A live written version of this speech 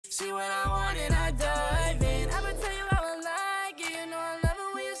See what I want and I dive in. I would tell you how I like it. You know I love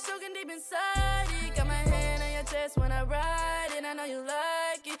it when you're soaking deep inside it. Got my hand on your chest when I ride it. I know you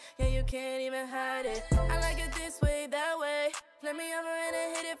like it, yeah, you can't even hide it. I like it this way, that way. Flip me over and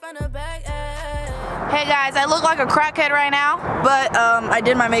then hit it from the back. Hey guys, I look like a crackhead right now, but I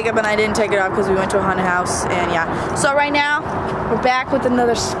did my makeup and I didn't take it off because we went to a haunted house, and yeah. So right now, we're back with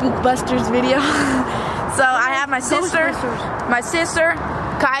another Spookbusters video. So I have my sister,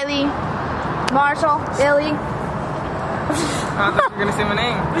 Kylee, Marshall, Illy. I thought you were gonna say my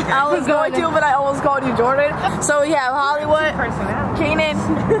name. I was going to, but I almost called you Jordyn. So we have Hollywood, Kennan,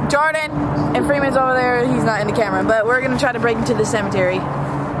 Jordyn, and Freeman's over there. He's not in the camera, but we're gonna try to break into the cemetery,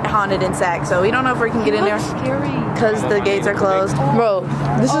 haunted in Sac. So we don't know if we can get in there because the gates are closed. Bro,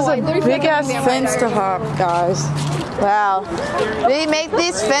 this is a big ass fence to hop, guys. Wow, they make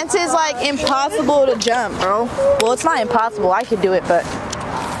these fences like impossible to jump, bro. Well, it's not impossible. I could do it, but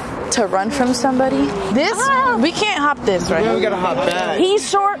to run from somebody, this we can't hop this, right? Yeah, we gotta hop back. He's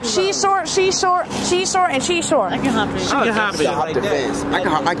short, she's short, she's short, she's short, and she's short. I can hop it. She can hop it. Hop the fence.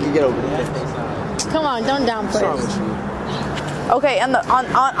 I can get over the fence. Come on, don't downplay it. Okay, on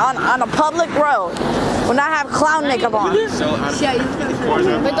a public road, when I have clown makeup on. With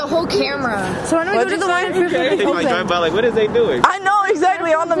the whole camera. So when we go to the one, Drive by, like, what is they doing? I know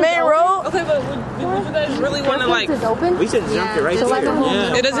exactly on the main road. Okay, but would you guys really want to like? We should jump it right there.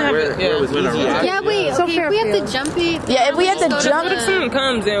 Yeah. It doesn't have to. Yeah, wait. Okay, if we have to jump it. Yeah, if we have to jump If someone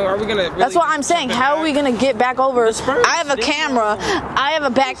comes in, are we gonna? Really that's what I'm saying. How are we gonna get back over? I have a camera. I have a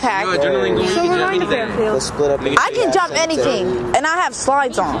backpack. So we're going to Fairfield. Let's split up. I can jump anything, and I have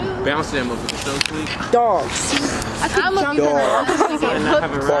slides on. Bounce them up with the so sweet. Dogs. I'm a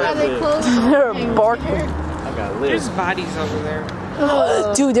Are they close? They're barking. There's bodies over there.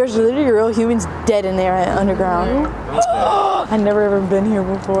 Dude, there's literally real humans dead in there underground. I've never ever been here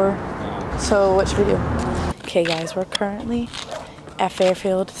before. So what should we do? Okay guys, we're currently at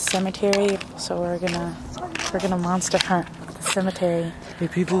Fairfield Cemetery, so we're gonna monster hunt the cemetery. Hey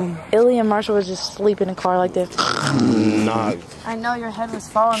people. Illy and Marshall was just sleeping in a car like this. Nah. I know your head was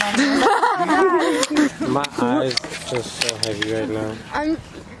falling on me. My eyes just so heavy right now.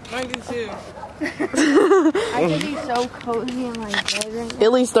 Mine do too. I could be so cozy in my bed right now.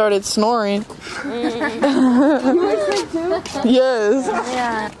 Illy started snoring. Yes.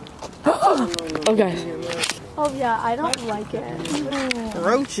 Yeah. Oh guys. Oh yeah, I don't like it.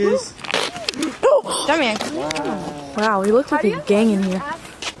 Roaches. Come here. Wow, we look like a gang in here.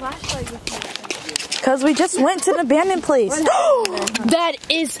 Because we just went to an abandoned place. That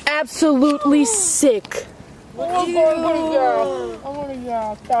is absolutely sick. Oh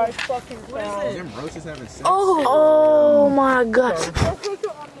my god.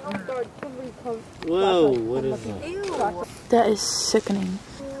 Whoa, what is that? That is sickening.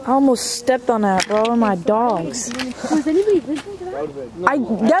 I almost stepped on that, bro, and my dogs. Was anybody listening to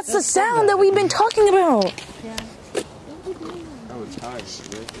that? That's the sound that we've been talking about.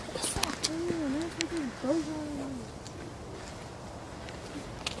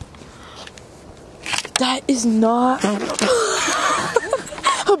 That is not. A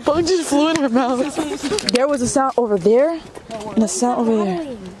bug just flew in her mouth. There was a sound over there, and a sound over there.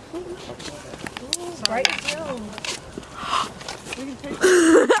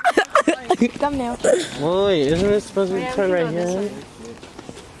 Thumbnail. Wait, isn't it supposed to turn right here?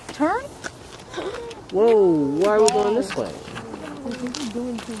 Turn? Whoa, why are we going this way?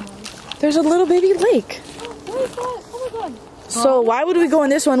 There's a little baby lake. So why would we go in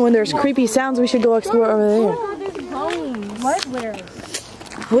this one when there's creepy sounds? We should go explore over there. What? Where?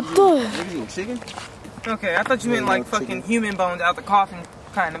 What the? Chicken? Okay, I thought you meant like fucking human bones out the coffin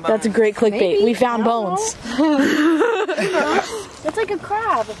kind of. That's a great clickbait. Maybe. We found bones. That's like a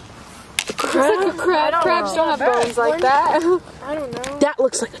crab. Crab? Crabs don't have bones like that. I don't know. That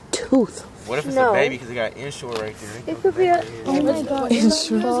looks like a tooth. What if it's a baby because it got inshore right there? It could be a. Oh my god.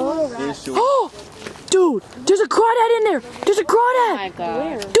 Oh! Dude, there's a crawdad in there! There's a crawdad! Oh my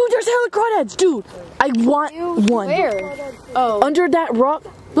god. Dude, there's hella crawdads! Dude, I want one. Where? Oh. Under that rock.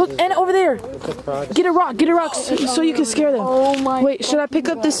 Look, and over there. Get a rock so you can scare them. Oh my. Wait, should I pick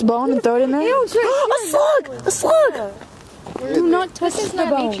up this bone and throw it in there? A slug! A slug! Do not touch the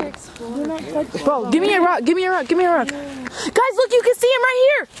bone. Do not touch. Bro, give me a rock, give me a rock, give me a rock. Guys, look, you can see him right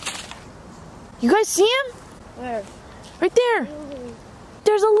here. You guys see him? Where? Right there.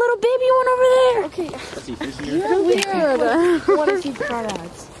 There's a little baby one over there. Okay. You're weird. I want to see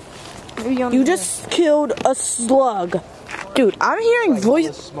crawdads. You just killed a slug. Dude, I'm hearing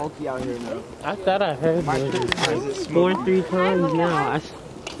voices. Smoky out here now. I thought I heard voices 4 or 3 times now.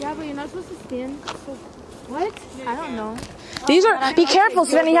 Yeah, but you're not supposed to stand. So, what? I don't know. These are. Be careful,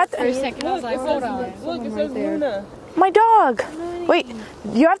 Savannah. You have to. For a second, I was like, hold on. Look, it says Luna. My dog. Wait,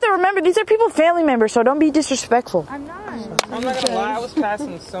 you have to remember these are people, family members, so don't be disrespectful. I'm not. I'm not gonna lie, I was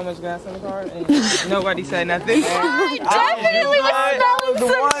passing so much gas in the car and nobody said nothing. I definitely was smelling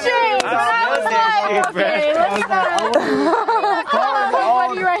some shit. But I was like, okay, let's not.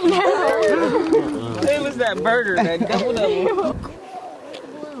 Nobody right now. It was that burger, that double.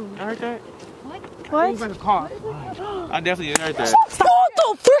 I heard that. What? It was like a car. I definitely heard that. What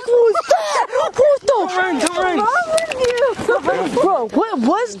the frick was that? What the Don't run. Bro, what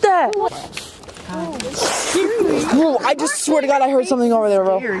was that? Bro, I just swear to God I heard something over there,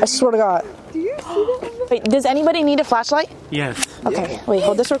 bro. I swear to God. Do you see that? Wait, does anybody need a flashlight? Yes. Okay, wait,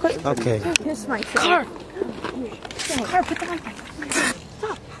 hold this real quick. Okay. Car, put the light back.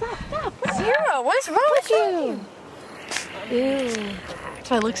 Stop. Zero, what's wrong with you? Ew.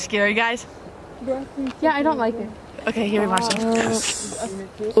 Do I look scary, guys? Yeah, I don't like it. Okay, here we watch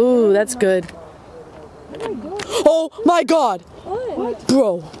them. Ooh, that's good. Oh my God! What?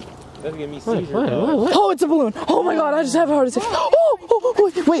 Bro. That's giving me seizure. What? Oh, it's a balloon. Oh my God, I just have a heart attack.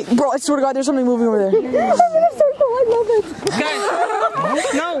 Oh, wait, bro, I swear to God, there's something moving over there. I'm in a circle, I love it.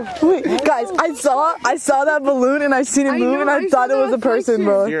 Guys, no. Wait, guys, I saw that balloon and I seen it move and I thought it was a person,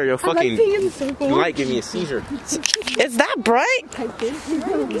 bro. You're fucking light giving me a seizure. It's that bright?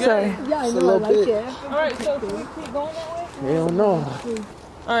 Sorry. Yeah, I know, I like it. Alright, so can we keep going that way? Hell no.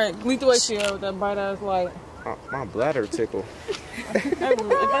 Alright, lead the way, Sierra, with that bright ass light. My bladder tickle. If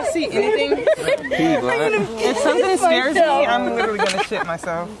I see anything, Pee, blood. if something scares me, I'm literally gonna shit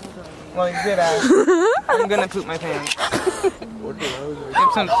myself. Like, dead ass. I'm gonna poop my pants.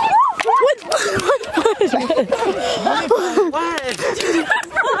 If some... I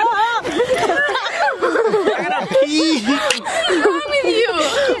gotta pee. What's wrong with you?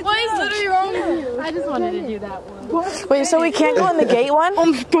 What is literally wrong with you? I just wanted to do that one. Wait, so we can't go in the gate one? What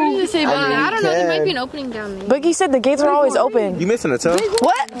does it say? I don't know. There might be an opening down there. Boogie said the gates are always open. You missing a toe?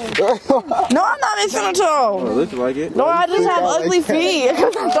 What? No, I'm not missing a toe. It looks like it. No, I just have ugly feet.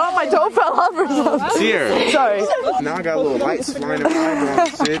 I thought my toe fell off or something. Here. Sorry. Now I got little lights flying in my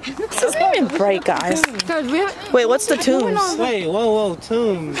eyeballs and shit. This isn't even bright, guys. Wait, what's the tombs? Wait, whoa,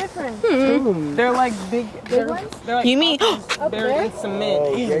 tombs. They're like big... They're like You mean... buried in cement.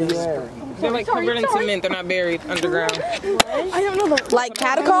 They're like covered in cement. They're not buried underground. Like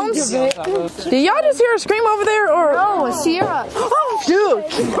catacombs? Did y'all just hear a scream over there or? Oh, Sierra. Oh, dude,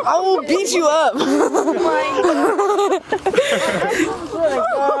 I will beat you up.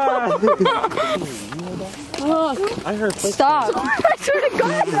 I heard Stop.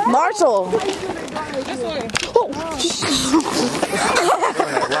 Marshall.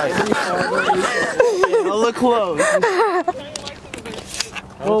 Oh, look close.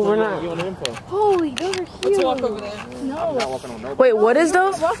 Oh, we're not. Holy, those are huge. Let's walk over there. Wait, what is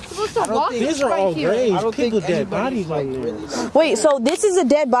those? These are all graves. People dead bodies like this. Wait, so this is a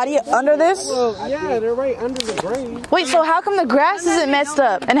dead body under this? Yeah, they're right under the grave. Wait, so how come the grass isn't messed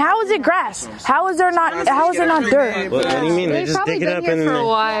up? And how is it grass? How is there not dirt? What do you mean? They They've just probably dig it been up here and for a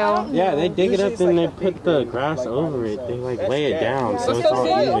while. yeah, they dig it up and they put the grass over it. They like lay it down so it's all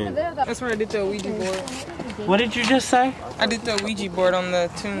even. That's where I did the Ouija board. What did you just say? I did the Ouija board on the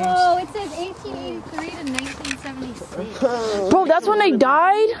tombs. Whoa, it says 1883 to 1976. Bro, that's when they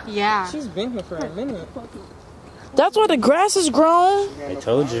died? Yeah. She's been here for a minute. That's where the grass is grown? I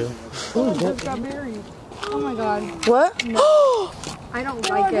told you. Oh my god. What? I don't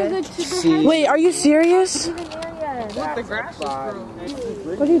like it. Wait, are you serious? The grass is grown.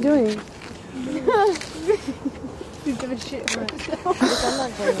 What are you doing? He's gonna shit himself.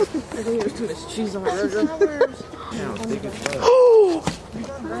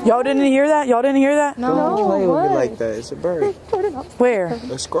 Y'all didn't hear that? Y'all didn't hear that? Don't play with me like that. It's a bird. Where?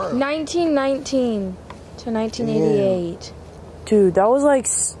 A squirrel. 1919 to 1988. Dude, that was like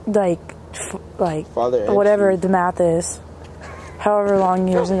Father whatever the math is. However long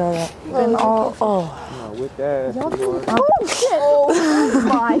years ago that. And all, with that. oh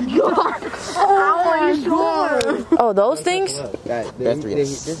my god. Oh, those things?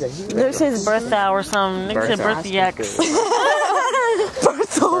 This is birth hour or something. Nigga said birth yaks.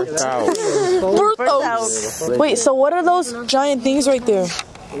 Wait, so what are those giant things right there?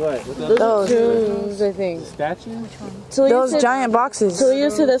 What? Those, I think. Statues? Those giant boxes. Talia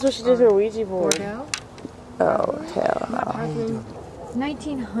said that's what she did her Ouija board. Oh, hell no.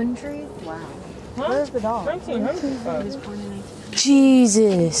 1900? Wow. Where's the dog? 1900.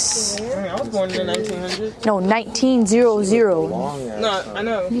 Jesus. I was born in the 1900s. No, 1900. No, I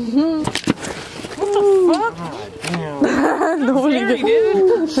know. What the fuck? Nobody Scary,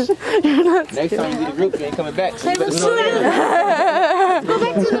 dude. Next time you do the group, you ain't coming back. So Go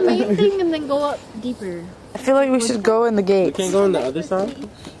back to the main thing and then go up deeper. I feel like we should go in the We gate. can't go on the other side?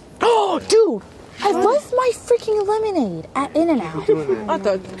 Oh, dude! I left my freaking lemonade at In-N-Out. I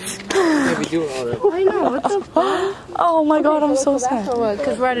thought yeah, we do it already. I know, what the fuck? Oh my god, I'm so sad.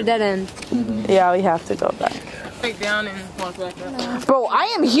 Because we're at a dead end. Yeah, we have to go back. Take down and walk back up. Bro, I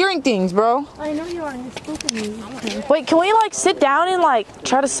am hearing things, bro. I know you are, you're spooking me. Wait, can we like sit down and like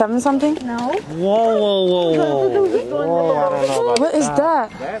try to summon something? No. Whoa, whoa, whoa, whoa. Whoa, I don't know about What is that?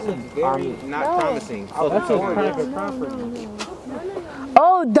 That looks very not promising. Oh, That's a private property.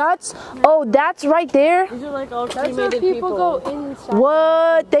 Oh, that's right there. These are like all That's where cremated people go inside.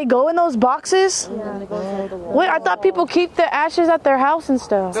 What? They go in those boxes? Yeah, they go inside the wall. Wait, I thought people keep their ashes at their house and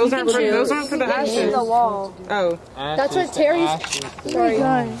stuff. Those aren't for the ashes. The wall. Oh. That's what Terry's. Sorry.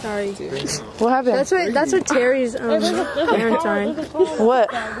 What happened? That's what Terry's parents are. What?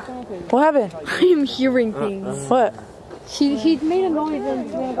 What happened? I am hearing things. What? He made a noise and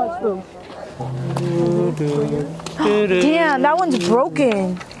his man got spooked. Damn, that one's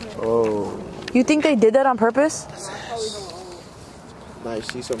broken. Oh. You think they did that on purpose? Now you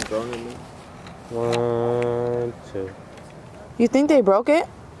see something growing in me? 1, 2. You think they broke it?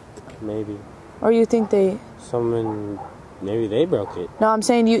 Maybe. Or you think they... Someone, maybe they broke it. No, I'm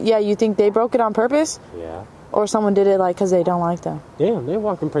saying you think they broke it on purpose? Yeah. Or someone did it like because they don't like them? Damn, they're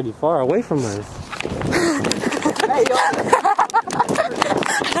walking pretty far away from us.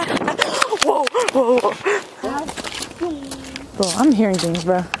 Whoa, whoa, whoa. Bro, I'm hearing things,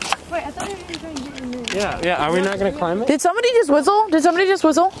 bro. Wait, I thought you were trying to get in there. Yeah, are we not gonna climb it? Did somebody just whistle? Did somebody just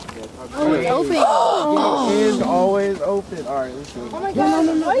whistle? Oh, it's open. It is always open. Alright, let's go. Oh my god,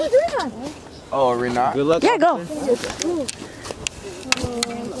 no. Why are you doing that? Oh, are we not? Good luck. Yeah, go.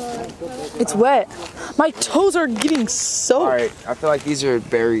 It's wet. My toes are getting soaked. Alright, I feel like these are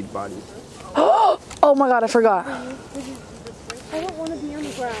buried bodies. Oh my god, I forgot. I don't want to be on the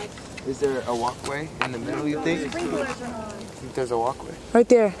grass. Is there a walkway in the middle, you think? I think there's a walkway. Right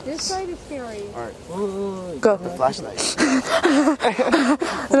there. This side is scary. Alright, Go. the flashlight.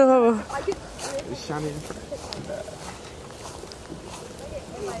 I don't have It's shining in front.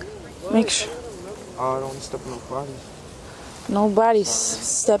 a... Make sure Oh, I don't want to step on no bodies. nobody's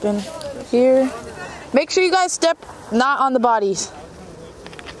stepping here. Make sure you guys step not on the bodies.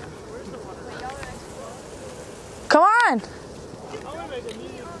 Come on.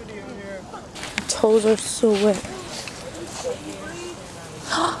 Toes are so wet.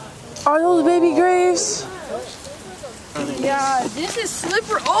 Are those baby graves? Yeah, this is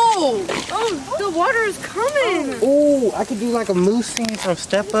slippery. Oh, the water is coming. Oh, I could do like a moose scene from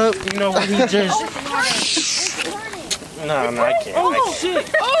Step Up. You know when he just. No, I can't. Oh shit!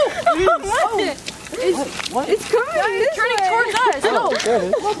 What? It's coming. It's turning towards us. No. Look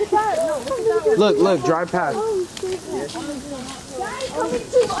at that. No, look at that. Look, drive past.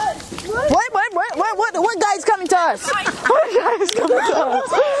 What guy's coming to us? What guy's coming to us?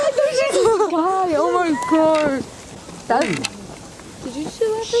 Guy, oh my god. Did you see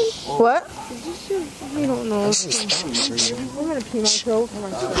that thing? What? Did you see? I don't know. I'm gonna pee myself.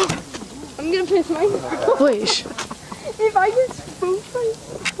 I'm gonna piss myself. Please. If I get spooked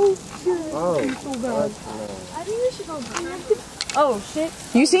myself, oh shit. I'm so bad. I think we should go back. Oh shit.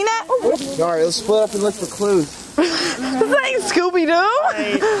 You seen that? Alright, let's split up and look for clues. Thanks, Scooby-Doo.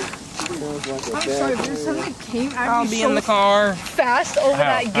 I'm sorry, there's something that came I'll actually be in the car. fast over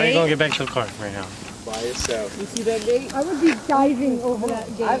that How you gate. gonna get back to the car right now? By yourself. You see that gate? I would be diving over that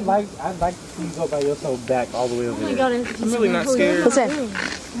gate. I'd like to see you go by yourself back all the way over there. I'm really not scared. Listen.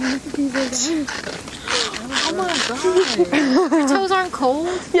 Oh my god. Your toes aren't cold?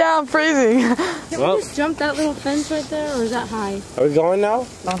 Yeah, I'm freezing. Can we just jump that little fence right there, or is that high? Are we going now?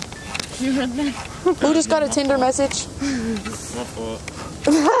 You heard that? Who just got a Tinder message? My fault.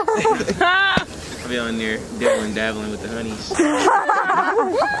 I'll be on there dabbling with the honeys.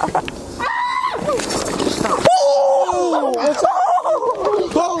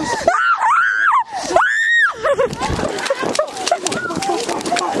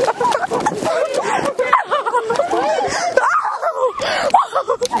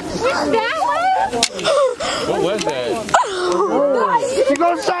 What was that? You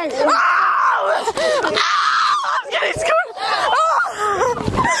gonna say? I'm getting scared.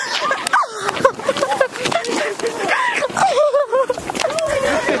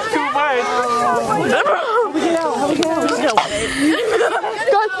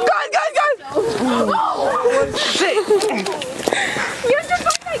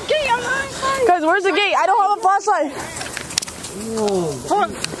 Guys, where's the gate? I don't have a flashlight.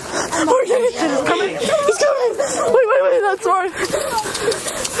 We're getting coming. He's coming. Wait, that's smart.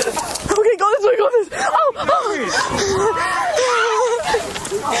 Okay, go this way, go this way. Oh.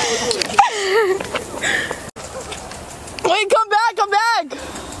 Wait, come back.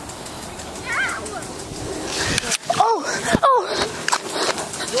 Oh.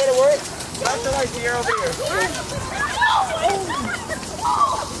 You wanna work? I feel like you're over here.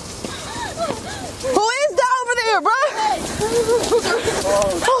 Who is that over there, bro?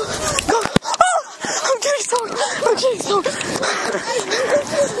 I'm getting soaked.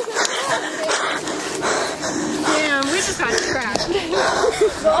 Damn, we just got trapped.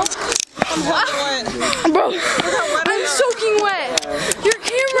 Bro, I'm soaking wet. Your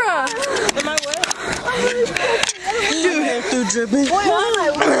camera. Am I wet? Through dripping.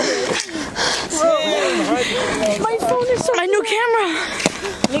 My phone is soaked. My new camera.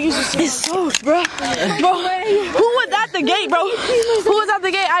 It's soaked, bro. Who was at the gate, bro? Who was at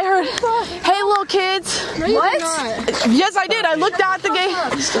the gate? I heard, hey, little kids. What? Yes, I did. I looked out the gate.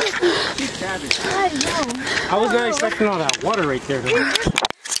 I was not expecting all that water right there.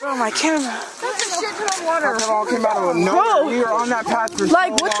 Bro, my camera. That's a shit ton of water. It all came out of nowhere. Bro. We were on that path for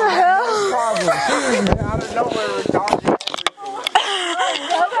Like, what the hell? Out of nowhere, we're dodging.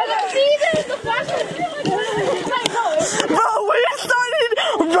 Bro, we started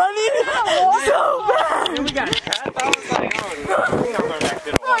running so bad. We got trapped. I was like, oh no.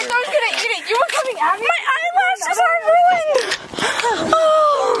 I was gonna eat it. You were coming at me. My eyelashes are ruined.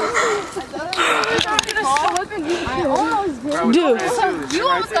 Dude. You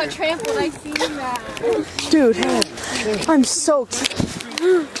almost got trampled. I seen that. Dude, I'm soaked.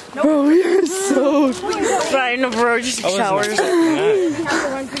 Bro, we are soaked. Right in the road, just showers.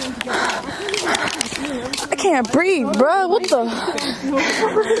 I can't breathe, bro. What the?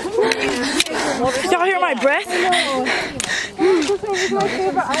 Y'all hear my breath?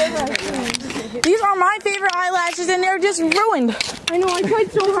 These are my favorite eyelashes and they're just ruined. I know, I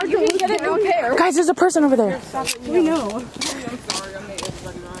tried so hard to get it out there. Guys, there's a person over there. We know.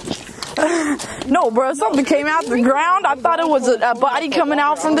 No, bro, something came out the ground. I thought it was a body coming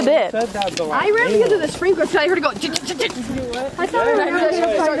out from the dead. I ran because of the sprinkler because I heard it go. I thought it was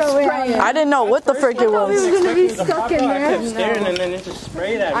going to I didn't know what the frick it was. was going to be stuck in I there. kept staring and then it just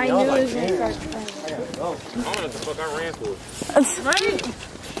sprayed at me. I knew it was going to start. I don't know what the fuck I ran for.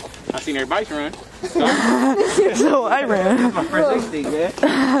 I seen everybody run. So I ran.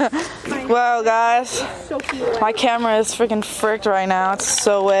 Well, guys, my camera is freaking fricked right now. It's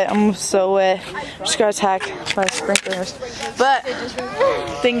so wet. I'm so wet. Just got attacked by sprinklers. But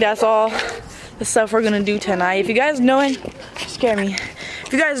I think that's all the stuff we're gonna do tonight. If you guys know it, scare me.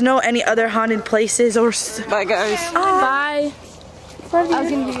 If you guys know any other haunted places or Bye, guys. bye. I was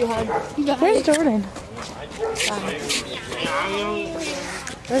going to give you a hug. Where's Jordyn?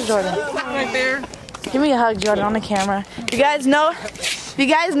 Where's Jordyn? Right there. Give me a hug, Jordyn, on the camera. If you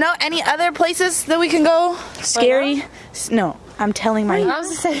guys know any other places that we can go? Scary? No, I'm telling my. I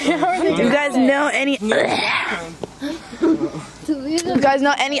was saying, You guys know any? You guys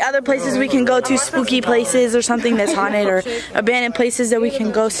know any other places we can go to? Spooky places or something that's haunted or abandoned places that we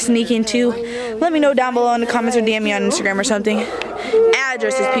can go sneak into? Let me know down below in the comments or DM me on Instagram or something.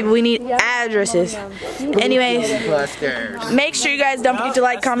 Addresses, people. We need addresses. Anyways, make sure you guys don't forget to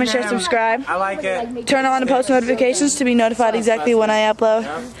like, comment, share, subscribe. I like it. Turn on the post notifications to be notified exactly when I upload.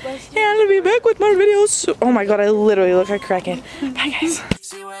 And I'll be back with more videos. Oh my god, I literally look like a crackhead. Bye, guys.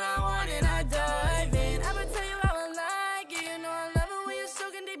 See what I want and I dive in. I'ma tell you how I like it. You know I love it when you're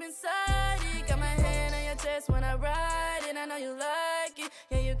soaking deep inside it. Got my hand on your chest when I ride and I know you like it.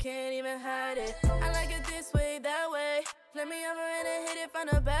 Yeah, you can't even hide it. I like it this way, that way. Flip me over and then hit it from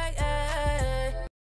the back.